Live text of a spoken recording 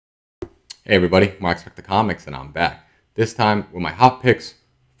Hey everybody, Mark's Back to Comics, and I'm back. This time with my hot picks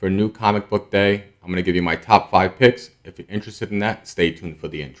for new comic book day. I'm going to give you my top 5 picks. If you're interested in that, stay tuned for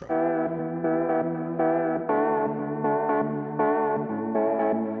the intro.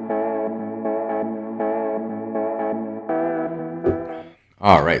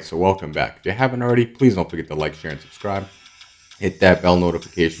 Alright, so welcome back. If you haven't already, please don't forget to like, share, and subscribe. Hit that bell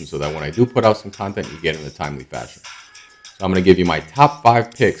notification so that when I do put out some content, you get it in a timely fashion. So I'm going to give you my top 5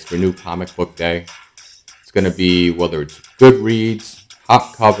 picks for new comic book day. It's going to be whether it's good reads,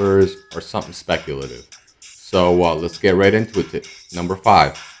 hot covers, or something speculative. So let's get right into it. Number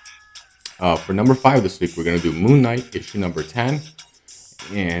 5. For number 5 this week, we're going to do Moon Knight issue number 10.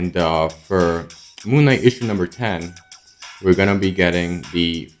 And for Moon Knight issue number 10, we're going to be getting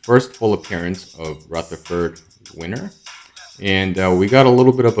the first full appearance of Rutherford Winter. And we got a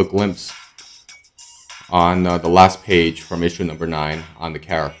little bit of a glimpse on the last page from issue number 9 on the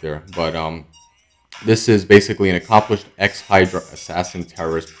character. But this is basically an accomplished ex-Hydra assassin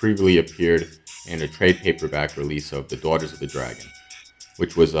terrorist previously appeared in a trade paperback release of The Daughters of the Dragon,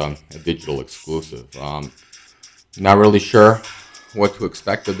 which was a digital exclusive. Not really sure what to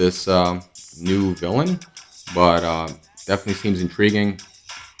expect of this new villain, but definitely seems intriguing.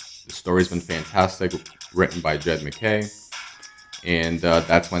 The story's been fantastic, written by Jed MacKay, and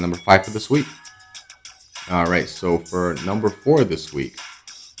that's my number 5 for this week. Alright, so for number 4 this week,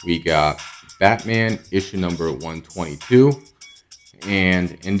 we got Batman issue number 122,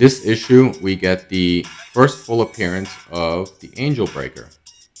 and in this issue we get the first full appearance of the Angel Breaker,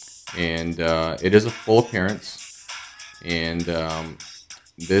 and it is a full appearance, and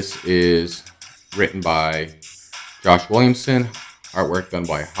this is written by Josh Williamson, artwork done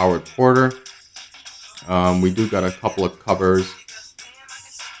by Howard Porter. We do got a couple of covers.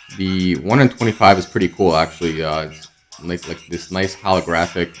 The 1 in 25 is pretty cool, actually. It's like this nice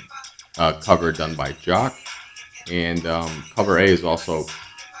holographic cover done by Jock, and cover A is also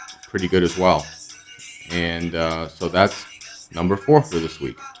pretty good as well. And so that's number 4 for this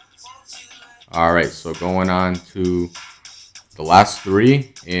week. All right, so going on to the last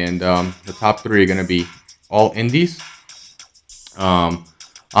 3, and the top 3 are going to be all indies.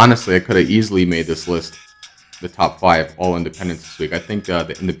 Honestly, I could have easily made this list the top 5 all independents this week. I think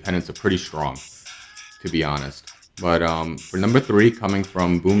the independents are pretty strong, to be honest. But for number 3, coming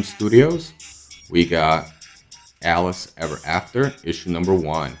from Boom Studios, we got Alice Ever After, issue number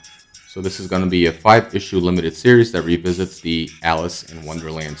 1. So this is going to be a 5-issue limited series that revisits the Alice in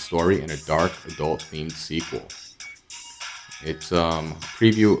Wonderland story in a dark, adult-themed sequel. It's a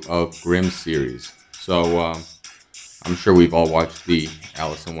preview of Grimm's series. So I'm sure we've all watched the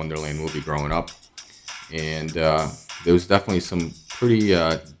Alice in Wonderland movie growing up. And there was definitely some pretty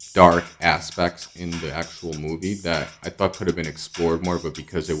dark aspects in the actual movie that I thought could have been explored more, but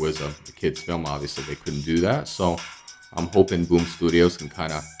because it was a kid's film, obviously they couldn't do that. So I'm hoping Boom Studios can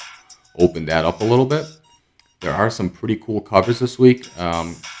kind of open that up a little bit. There are some pretty cool covers this week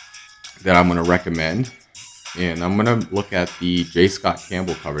that I'm going to recommend. And I'm going to look at the J. Scott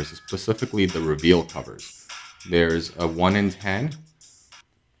Campbell covers, specifically the reveal covers. There's a 1 in 10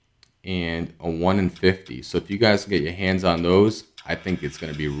 and a 1 in 50. So if you guys can get your hands on those, I think it's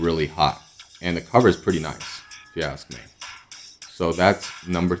going to be really hot. And the cover is pretty nice, if you ask me. So that's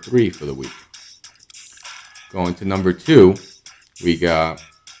number 3 for the week. Going to number 2, we got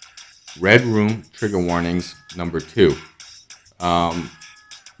Red Room Trigger Warnings number 2.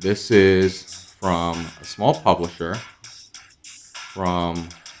 This is from a small publisher from,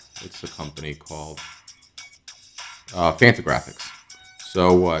 what's the company called? Fantagraphics.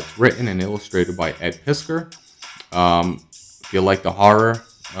 So it's written and illustrated by Ed Piskor. If you like the horror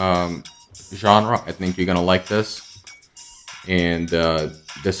genre, I think you're going to like this. And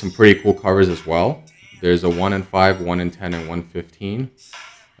there's some pretty cool covers as well. There's a 1 in 5, 1 in 10, and 1 in 15.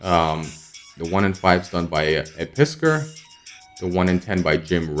 The 1 in 5 is done by Ed Piskor. The 1 in 10 by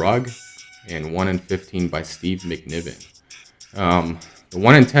Jim Rugg. And 1 in 15 by Steve McNiven. The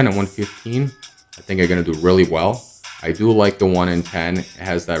 1 in 10 and 1 in 15, I think are going to do really well. I do like the 1 in 10. It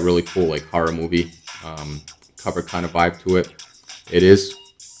has that really cool like horror movie cover kind of vibe to it. It is,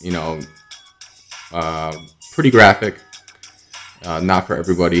 you know, pretty graphic. Not for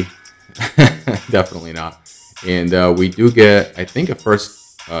everybody. Definitely not. And we do get, I think, a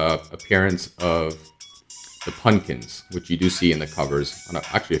first appearance of the Pumpkins, which you do see in the covers.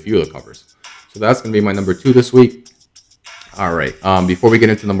 Actually, a few of the covers. So that's going to be my number 2 this week. All right. Before we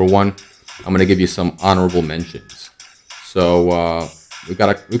get into number 1, I'm going to give you some honorable mentions. So we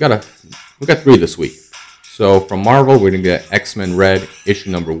got 3 this week. So from Marvel, we're gonna get X-Men Red issue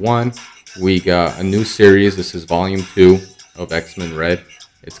number 1. We got a new series. This is volume 2 of X-Men Red.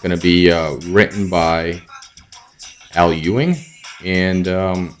 It's going to be written by Al Ewing, and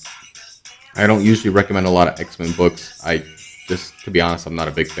I don't usually recommend a lot of X-Men books. To be honest, I'm not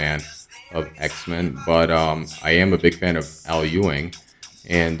a big fan of X-Men, but I am a big fan of Al Ewing,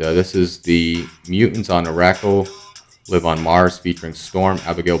 and this is the Mutants on Araco Live on Mars, featuring Storm,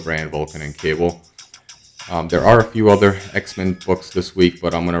 Abigail Brand, Vulcan, and Cable. There are a few other X-Men books this week,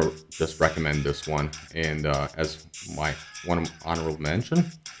 but I'm going to just recommend this one, and as my one honorable mention.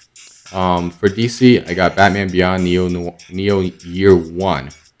 For DC, I got Batman Beyond Neo Year 1.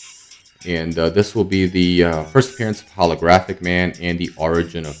 And this will be the first appearance of Holographic Man and the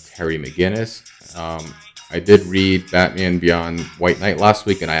origin of Terry McGinnis. I did read Batman Beyond White Knight last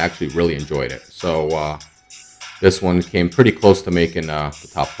week, and I actually really enjoyed it. So this one came pretty close to making the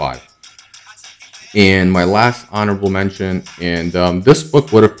top 5. And my last honorable mention, and this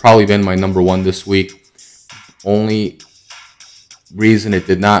book would have probably been my number 1 this week. Only reason it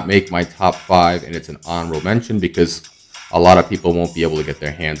did not make my top 5, and it's an honorable mention because a lot of people won't be able to get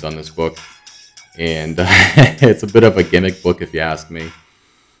their hands on this book, and it's a bit of a gimmick book if you ask me.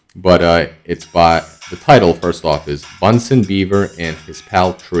 But it's by, the title first off is Bunsen Beaver and His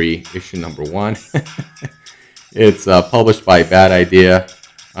Pal Tree, issue number 1. It's published by Bad Idea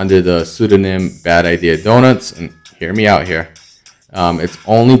under the pseudonym Bad Idea Donuts, and hear me out here. It's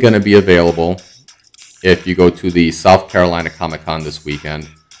only going to be available if you go to the South Carolina Comic-Con this weekend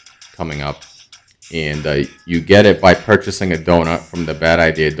coming up. And you get it by purchasing a donut from the Bad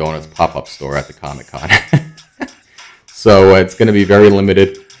Idea Donuts pop-up store at the Comic-Con. So it's going to be very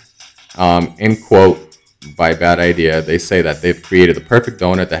limited. In quote by Bad Idea, they say that they've created the perfect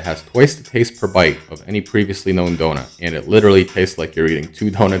donut that has twice the taste per bite of any previously known donut. And it literally tastes like you're eating 2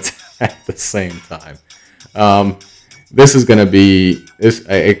 donuts at the same time. This is going to be,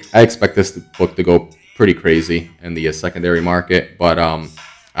 I expect this book to go pretty crazy in the secondary market. But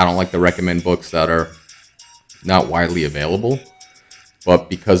I don't like to recommend books that are not widely available, but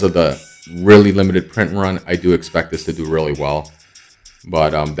because of the really limited print run, I do expect this to do really well.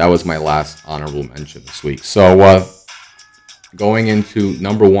 But that was my last honorable mention this week. So going into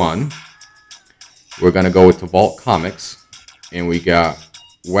number 1, we're going to go with the Vault Comics, and we got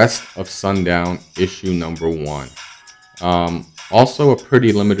West of Sundown, issue number 1. Also a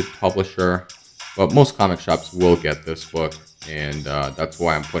pretty limited publisher, but most comic shops will get this book. And that's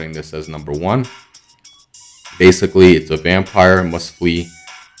why I'm putting this as number 1. Basically, it's a vampire must flee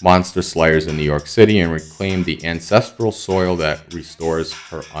monster slayers in New York City and reclaim the ancestral soil that restores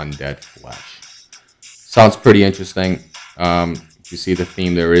her undead flesh. Sounds pretty interesting. If you see the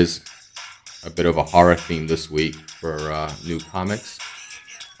theme, there is a bit of a horror theme this week for new comics.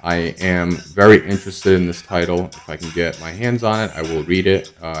 I am very interested in this title. If I can get my hands on it, I will read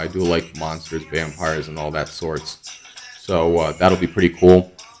it. I do like monsters, vampires, and all that sorts. So that'll be pretty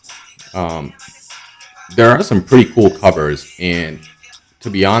cool. There are some pretty cool covers, and to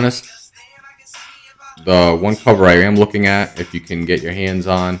be honest, the one cover I am looking at, if you can get your hands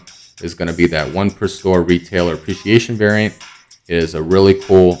on, is going to be that 1 per store retailer appreciation variant. It is a really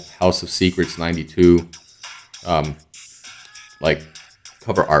cool House of Secrets 92 like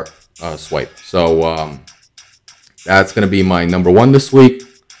cover art swipe. So that's going to be my number 1 this week.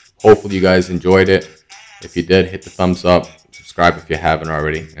 Hopefully you guys enjoyed it. If you did, hit the thumbs up, subscribe if you haven't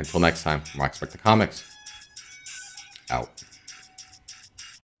already. Until next time, from Expect the Comics, out.